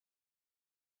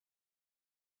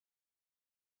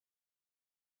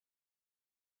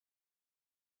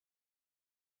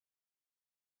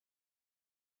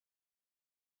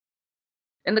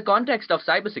In the context of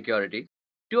cybersecurity,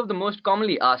 two of the most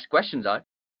commonly asked questions are,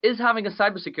 is having a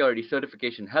cybersecurity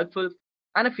certification helpful?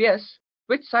 And if yes,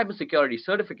 which cybersecurity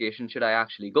certification should I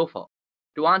actually go for?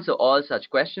 To answer all such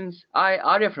questions, I,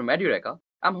 Arya from Edureka,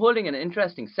 am holding an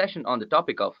interesting session on the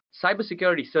topic of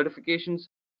cybersecurity certifications,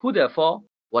 who they're for,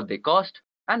 what they cost,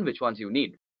 and which ones you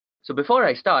need. So before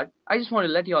I start, I just want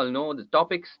to let you all know the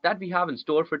topics that we have in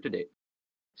store for today.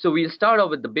 So we'll start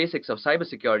off with the basics of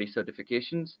cybersecurity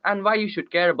certifications and why you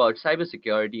should care about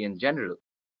cybersecurity in general.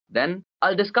 Then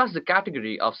I'll discuss the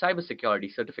category of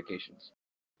cybersecurity certifications.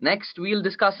 Next, we'll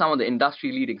discuss some of the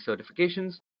industry-leading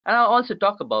certifications, and I'll also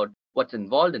talk about what's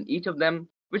involved in each of them,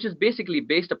 which is basically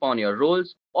based upon your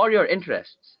roles or your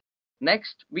interests.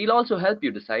 Next, we'll also help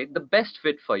you decide the best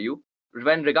fit for you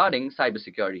when regarding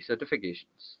cybersecurity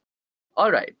certifications.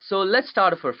 Alright, so let's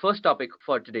start off our first topic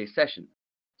for today's session.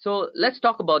 So let's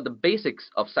talk about the basics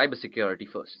of cybersecurity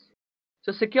first.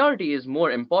 So security is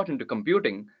more important to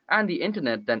computing and the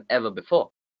internet than ever before.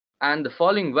 And the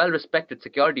following well-respected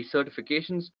security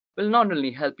certifications will not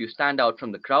only help you stand out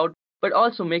from the crowd, but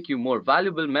also make you a more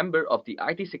valuable member of the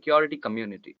IT security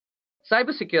community.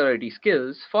 Cybersecurity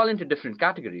skills fall into different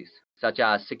categories, such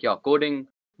as secure coding,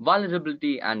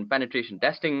 vulnerability and penetration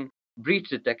testing, breach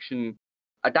detection,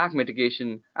 attack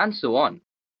mitigation, and so on.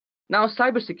 Now,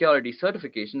 cybersecurity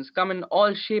certifications come in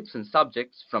all shapes and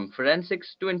subjects from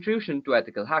forensics to intrusion to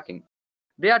ethical hacking.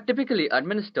 They are typically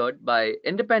administered by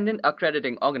independent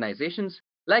accrediting organizations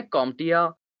like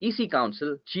CompTIA, EC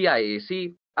Council,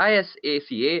 GIAC,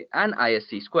 ISACA, and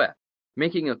ISC Square.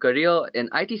 Making a career in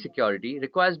IT security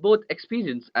requires both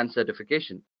experience and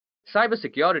certification.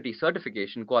 Cybersecurity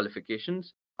certification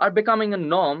qualifications are becoming a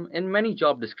norm in many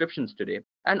job descriptions today,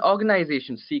 and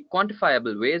organizations seek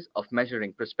quantifiable ways of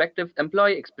measuring prospective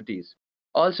employee expertise.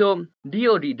 Also,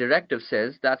 DoD directive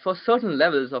says that for certain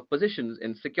levels of positions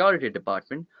in security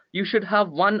department, you should have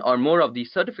one or more of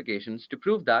these certifications to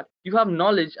prove that you have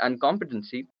knowledge and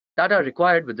competency that are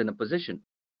required within a position.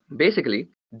 Basically,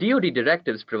 DoD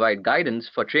directives provide guidance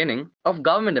for training of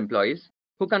government employees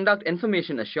who conduct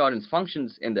information assurance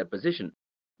functions in their position,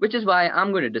 which is why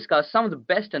I'm going to discuss some of the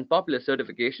best and popular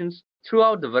certifications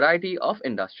throughout the variety of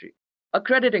industry.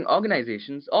 Accrediting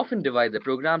organizations often divide their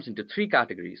programs into three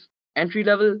categories: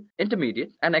 entry-level,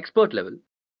 intermediate, and expert level.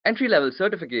 Entry-level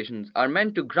certifications are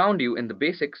meant to ground you in the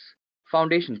basics,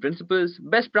 foundation principles,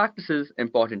 best practices,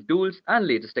 important tools, and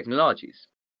latest technologies.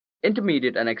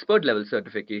 Intermediate and expert level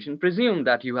certification presume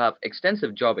that you have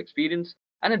extensive job experience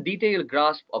and a detailed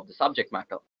grasp of the subject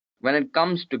matter. When it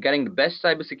comes to getting the best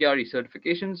cybersecurity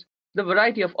certifications, the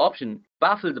variety of options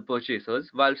baffle the purchasers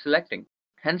while selecting.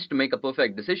 Hence, to make a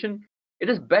perfect decision, it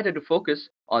is better to focus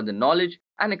on the knowledge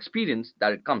and experience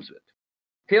that it comes with.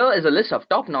 Here is a list of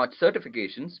top-notch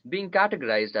certifications being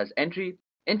categorized as entry,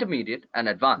 intermediate, and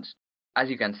advanced. As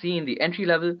you can see in the entry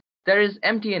level, there is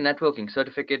MTA Networking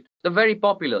Certificate, the very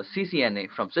popular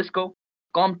CCNA from Cisco,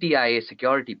 CompTIA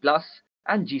Security Plus,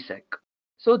 and GSEC.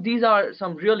 So these are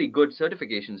some really good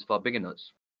certifications for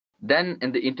beginners. Then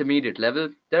in the intermediate level,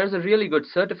 there is a really good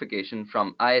certification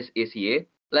from ISACA,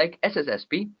 like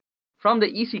SSSP. From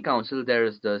the EC Council, there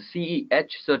is the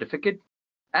CEH certificate,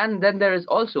 and then there is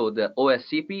also the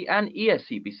OSCP and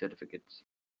ESCP certificates.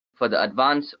 For the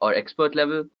advanced or expert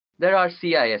level, there are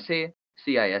CISA,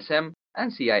 CISM,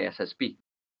 and CISSP.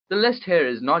 The list here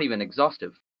is not even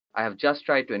exhaustive. I have just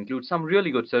tried to include some really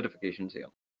good certifications here.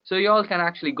 So you all can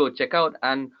actually go check out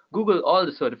and Google all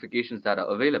the certifications that are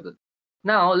available.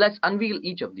 Now let's unveil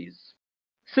each of these.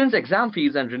 Since exam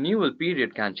fees and renewal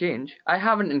period can change, I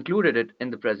haven't included it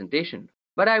in the presentation,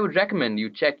 but I would recommend you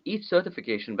check each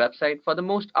certification website for the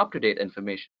most up-to-date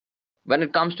information. When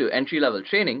it comes to entry-level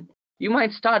training, you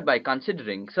might start by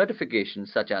considering certifications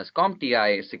such as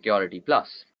CompTIA Security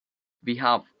Plus. We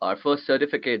have our first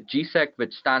certificate, GSEC,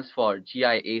 which stands for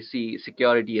GIAC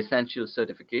Security Essentials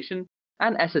Certification,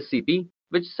 and SSCP,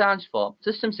 which stands for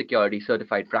System Security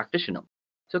Certified Practitioner.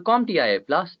 So CompTIA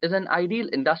Plus is an ideal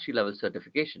industry-level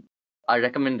certification. Our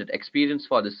recommended experience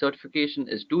for this certification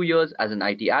is 2 years as an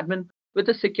IT admin with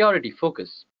a security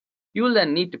focus. You will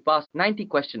then need to pass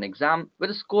 90-question exam with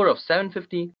a score of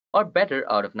 750 or better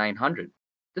out of 900.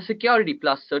 The Security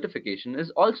Plus certification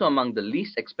is also among the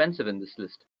least expensive in this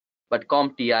list, but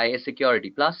CompTIA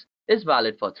Security Plus is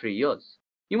valid for 3 years.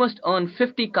 You must earn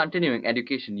 50 continuing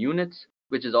education units,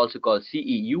 which is also called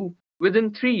CEU,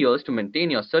 within 3 years to maintain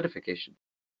your certification.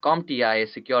 CompTIA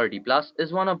Security Plus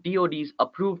is one of DoD's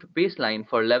approved baseline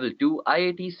for Level 2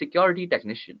 IAT Security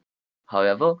Technician.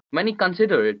 However, many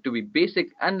consider it to be basic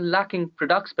and lacking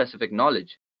product-specific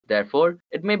knowledge. Therefore,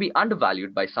 it may be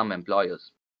undervalued by some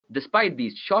employers. Despite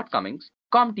these shortcomings,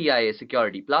 CompTIA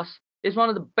Security Plus is one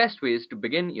of the best ways to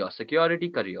begin your security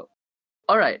career.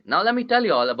 Alright, now let me tell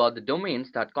you all about the domains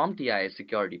that CompTIA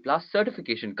Security Plus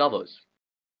certification covers.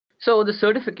 So the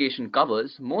certification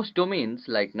covers most domains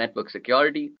like network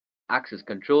security, access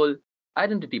control,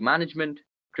 identity management,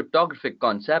 cryptographic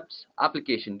concepts,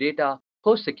 application data,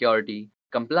 host security,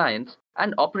 compliance,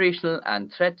 and operational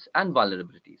and threats and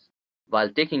vulnerabilities. While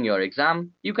taking your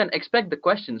exam, you can expect the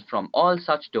questions from all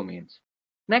such domains.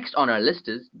 Next on our list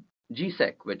is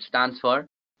GSEC, which stands for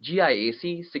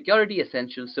GIAC Security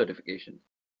Essentials Certification.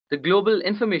 The Global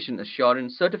Information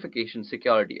Assurance Certification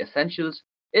Security Essentials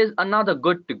is another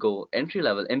good-to-go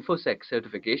entry-level InfoSec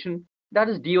certification that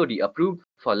is DoD approved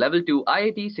for Level 2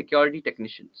 IIT security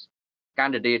technicians.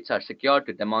 Candidates are secured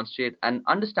to demonstrate an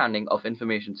understanding of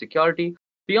information security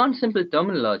beyond simple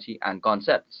terminology and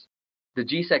concepts. The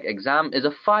GSEC exam is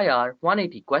a 5-hour,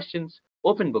 180 questions,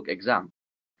 open book exam.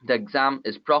 The exam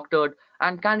is proctored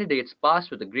and candidates pass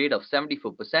with a grade of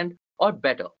 74% or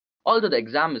better. Although the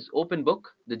exam is open book,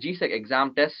 the GSEC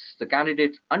exam tests the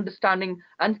candidate's understanding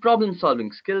and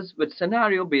problem-solving skills with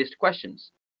scenario-based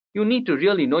questions. You need to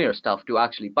really know your stuff to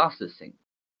actually pass this thing.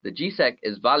 The GSEC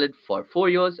is valid for 4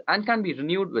 years and can be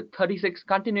renewed with 36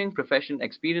 continuing profession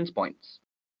experience points.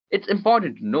 It's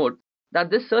important to note that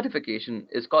this certification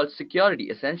is called Security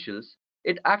Essentials.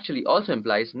 It actually also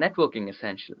implies Networking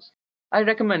Essentials. I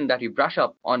recommend that you brush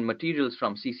up on materials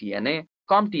from CCNA,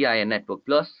 CompTIA Network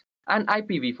Plus, and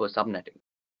IPv4 subnetting.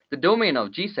 The domain of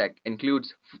GSEC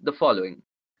includes the following: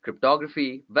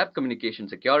 cryptography, web communication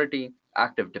security,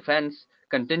 active defense,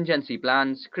 contingency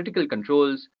plans, critical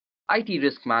controls, IT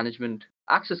risk management,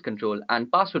 access control and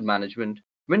password management,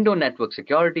 window network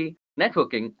security,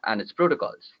 networking and its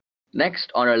protocols.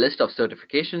 Next on our list of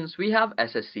certifications, we have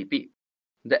SSCP.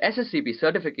 The SSCP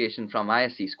certification from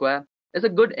ISC Square is a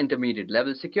good intermediate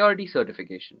level security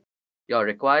certification. You are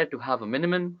required to have a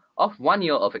minimum of 1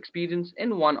 year of experience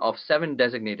in one of 7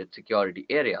 designated security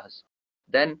areas.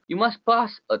 Then you must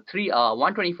pass a 3-hour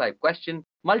 125 question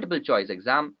multiple choice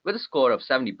exam with a score of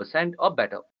 70% or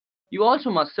better. You also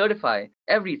must certify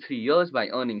every 3 years by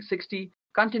earning 60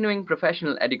 continuing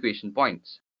professional education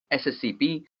points.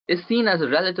 SSCP is seen as a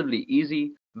relatively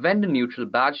easy, vendor-neutral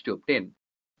badge to obtain.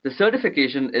 The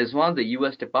certification is one of the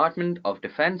US Department of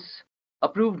Defense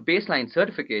approved baseline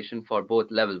certification for both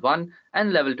Level 1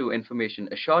 and Level 2 Information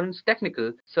Assurance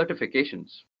Technical certifications.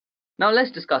 Now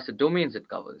let's discuss the domains it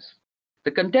covers.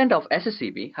 The content of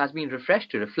SSCP has been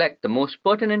refreshed to reflect the most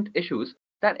pertinent issues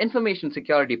that information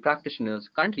security practitioners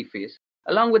currently face,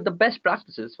 along with the best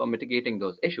practices for mitigating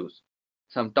those issues.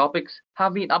 Some topics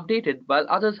have been updated while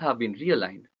others have been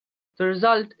realigned. The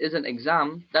result is an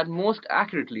exam that most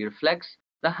accurately reflects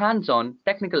the hands-on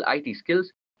technical IT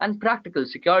skills and practical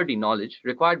security knowledge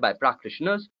required by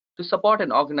practitioners to support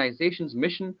an organization's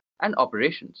mission and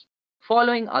operations.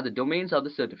 Following are the domains of the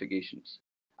certifications: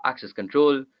 access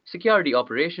control, security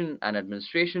operation and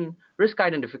administration, risk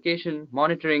identification,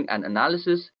 monitoring and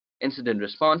analysis, incident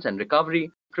response and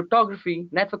recovery, cryptography,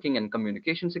 networking and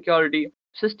communication security,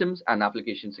 systems and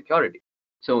application security.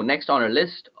 So next on our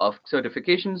list of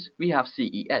certifications, we have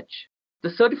CEH. The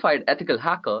Certified Ethical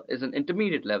Hacker is an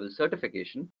intermediate level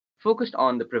certification focused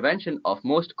on the prevention of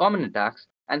most common attacks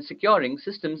and securing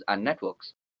systems and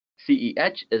networks.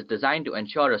 CEH is designed to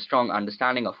ensure a strong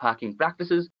understanding of hacking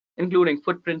practices, including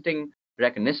footprinting,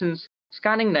 reconnaissance,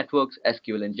 scanning networks,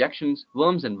 SQL injections,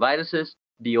 worms and viruses,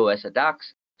 DOS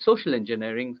attacks, social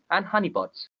engineering, and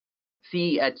honeypots.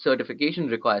 CEH certification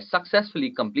requires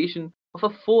successfully completion of a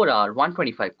 4-hour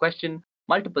 125 question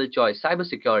multiple choice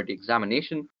cybersecurity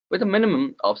examination with a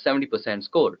minimum of 70%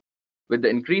 score. With the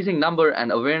increasing number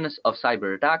and awareness of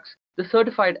cyber attacks, the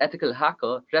Certified Ethical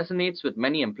Hacker resonates with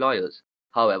many employers.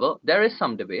 However, there is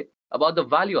some debate about the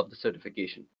value of the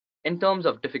certification. In terms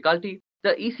of difficulty,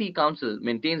 the EC Council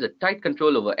maintains a tight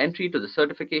control over entry to the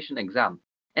certification exam.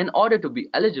 In order to be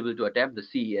eligible to attempt the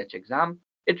CEH exam,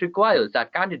 it requires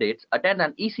that candidates attend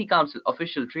an EC Council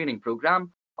official training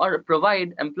program or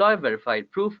provide employer-verified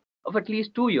proof of at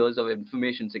least 2 years of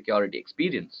information security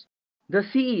experience. The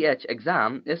CEH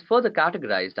exam is further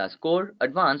categorized as core,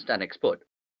 advanced, and expert.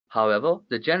 However,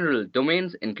 the general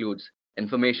domains includes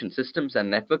information systems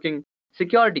and networking,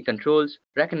 security controls,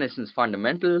 reconnaissance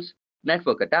fundamentals,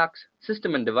 network attacks,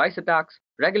 system and device attacks,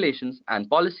 regulations, and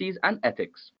policies and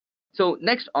ethics. So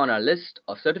next on our list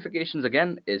of certifications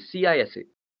again is CISA.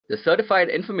 The Certified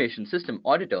Information System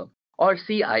Auditor, or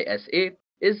CISA,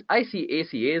 is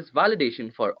ICACA's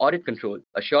validation for audit control,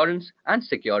 assurance, and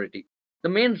security. The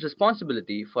main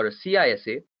responsibility for a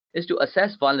CISA is to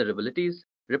assess vulnerabilities,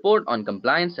 report on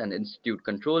compliance, and institute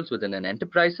controls within an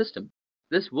enterprise system.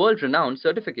 This world-renowned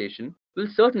certification will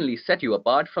certainly set you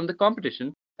apart from the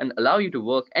competition and allow you to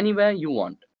work anywhere you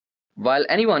want. While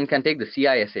anyone can take the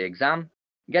CISA exam,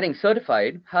 getting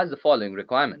certified has the following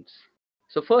requirements.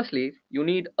 So firstly, you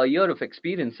need a year of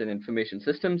experience in information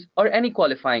systems or any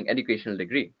qualifying educational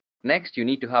degree. Next, you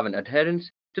need to have an adherence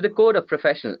to the Code of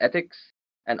Professional Ethics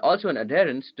and also an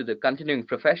adherence to the Continuing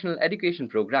Professional Education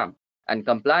Program and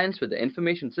compliance with the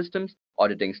Information Systems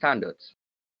Auditing Standards.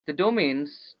 The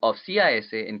domains of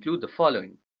CISA include the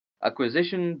following: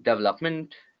 acquisition,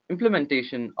 development,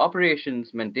 implementation,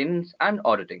 operations, maintenance, and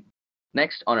auditing.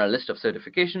 Next on our list of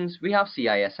certifications, we have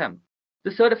CISM.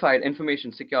 The Certified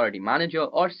Information Security Manager,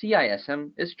 or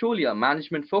CISM, is truly a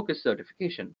management-focused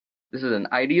certification. This is an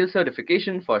ideal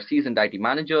certification for seasoned IT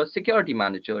managers, security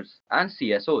managers, and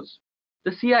CSOs.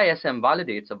 The CISM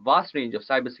validates a vast range of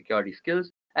cybersecurity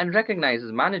skills and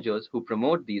recognizes managers who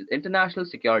promote these international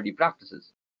security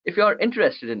practices. If you are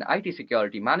interested in IT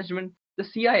security management, the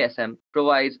CISM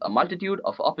provides a multitude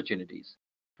of opportunities.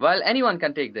 While anyone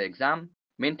can take the exam,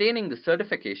 maintaining the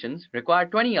certifications require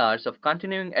 20 hours of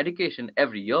continuing education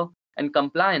every year and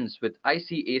compliance with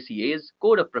ICACA's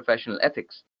Code of Professional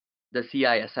Ethics. The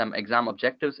CISM exam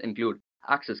objectives include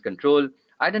access control,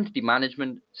 identity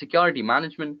management, security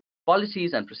management,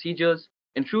 policies and procedures,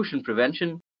 intrusion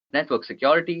prevention, network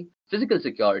security, physical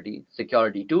security,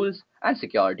 security tools, and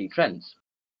security trends.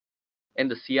 In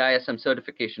the CISM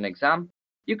certification exam,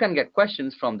 you can get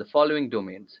questions from the following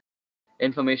domains: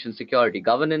 information security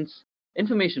governance,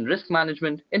 information risk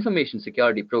management, information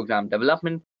security program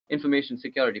development, information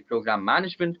security program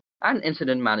management, and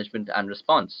incident management and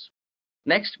response.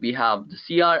 Next, we have the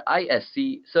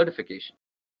CRISC certification.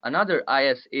 Another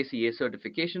ISACA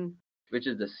certification, which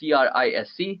is the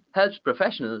CRISC, helps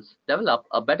professionals develop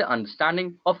a better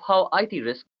understanding of how IT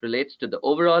risk relates to the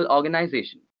overall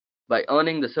organization. By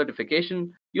earning the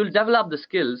certification, you'll develop the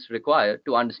skills required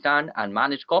to understand and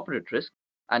manage corporate risk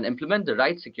and implement the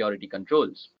right security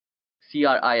controls.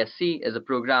 CRISC is a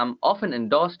program often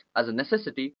endorsed as a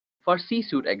necessity for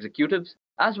C-suite executives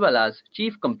as well as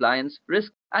chief compliance,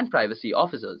 risk, and privacy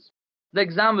officers. The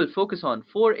exam will focus on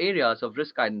 4 areas of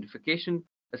risk identification,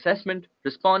 assessment,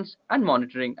 response, and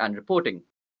monitoring and reporting,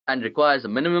 and requires a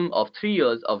minimum of 3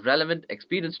 years of relevant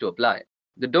experience to apply.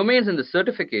 The domains in the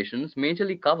certifications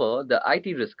majorly cover the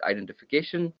IT risk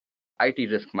identification, IT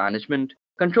risk management,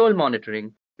 control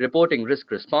monitoring, reporting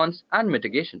risk response, and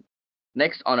mitigation.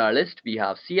 Next on our list, we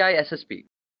have CISSP.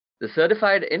 The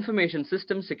Certified Information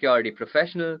Systems Security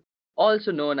Professional,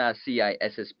 also known as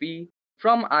CISSP,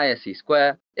 from ISC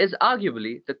Square, is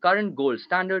arguably the current gold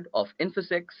standard of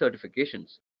InfoSec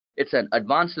certifications. It's an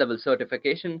advanced level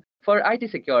certification for IT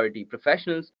security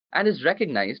professionals and is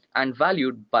recognized and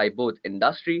valued by both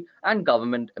industry and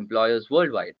government employers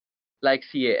worldwide. Like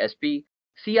CASP,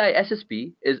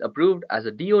 CISSP is approved as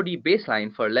a DoD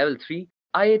baseline for Level 3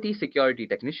 IAT security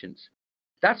technicians.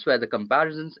 That's where the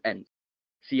comparisons end.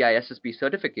 CISSP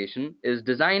certification is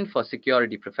designed for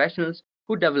security professionals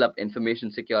who develop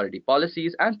information security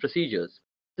policies and procedures.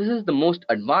 This is the most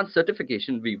advanced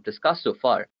certification we've discussed so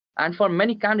far, and for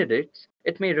many candidates,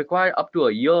 it may require up to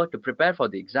a year to prepare for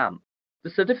the exam. The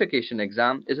certification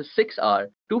exam is a 6-hour,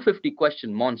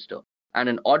 250-question monster, and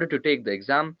in order to take the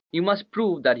exam, you must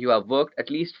prove that you have worked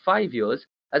at least 5 years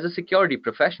as a security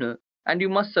professional and you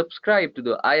must subscribe to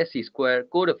the ISC Square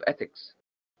Code of Ethics.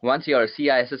 Once you are a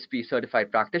CISSP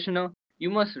certified practitioner, you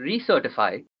must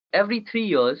recertify every 3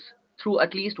 years through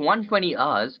at least 120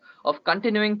 hours of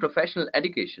continuing professional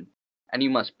education, and you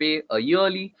must pay a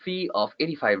yearly fee of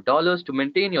 $85 to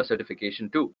maintain your certification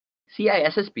too.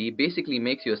 CISSP basically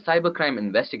makes you a cybercrime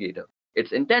investigator.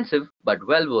 It's intensive, but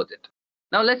well worth it.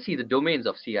 Now let's see the domains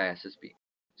of CISSP.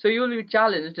 So you will be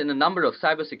challenged in a number of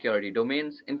cybersecurity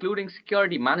domains, including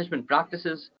security management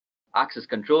practices, access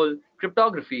control,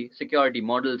 cryptography, security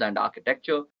models and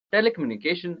architecture,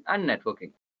 telecommunication, and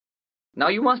networking. Now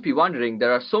you must be wondering,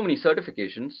 there are so many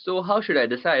certifications, so how should I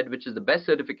decide which is the best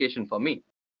certification for me?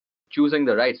 Choosing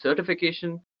the right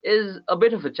certification is a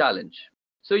bit of a challenge.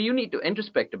 So you need to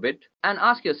introspect a bit and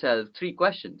ask yourself 3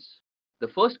 questions. The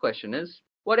first question is,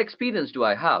 what experience do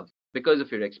I have? Because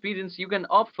of your experience, you can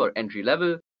opt for entry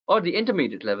level, or the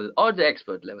intermediate level, or the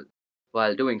expert level.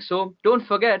 While doing so, don't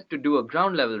forget to do a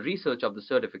ground level research of the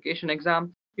certification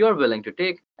exam you are willing to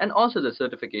take and also the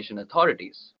certification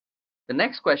authorities. The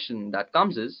next question that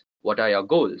comes is, what are your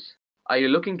goals? Are you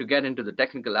looking to get into the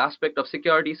technical aspect of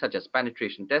security such as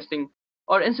penetration testing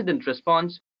or incident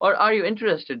response, or are you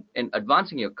interested in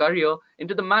advancing your career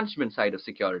into the management side of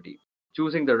security?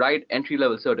 Choosing the right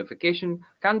entry-level certification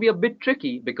can be a bit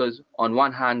tricky because on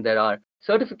one hand there are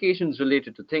certifications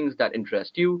related to things that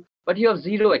interest you, but you have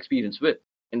zero experience with.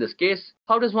 In this case,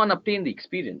 how does one obtain the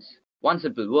experience? One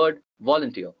simple word: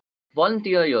 volunteer.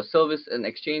 Volunteer your service in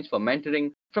exchange for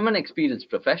mentoring from an experienced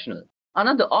professional.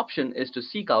 Another option is to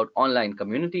seek out online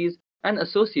communities and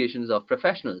associations of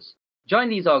professionals. Join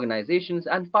these organizations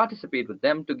and participate with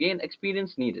them to gain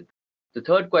experience needed. The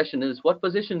third question is, what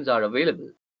positions are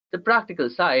available? The practical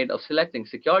side of selecting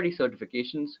security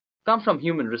certifications come from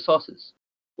human resources.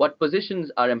 What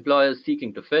positions are employers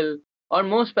seeking to fill? Or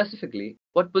more specifically,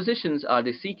 what positions are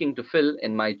they seeking to fill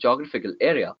in my geographical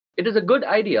area? It is a good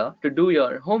idea to do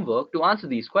your homework to answer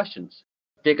these questions.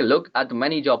 Take a look at the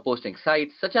many job posting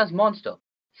sites such as Monster.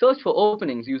 Search for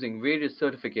openings using various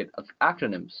certificate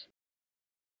acronyms.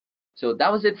 So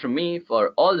that was it from me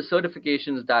for all the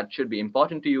certifications that should be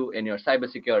important to you in your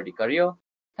cybersecurity career.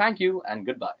 Thank you and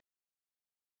goodbye.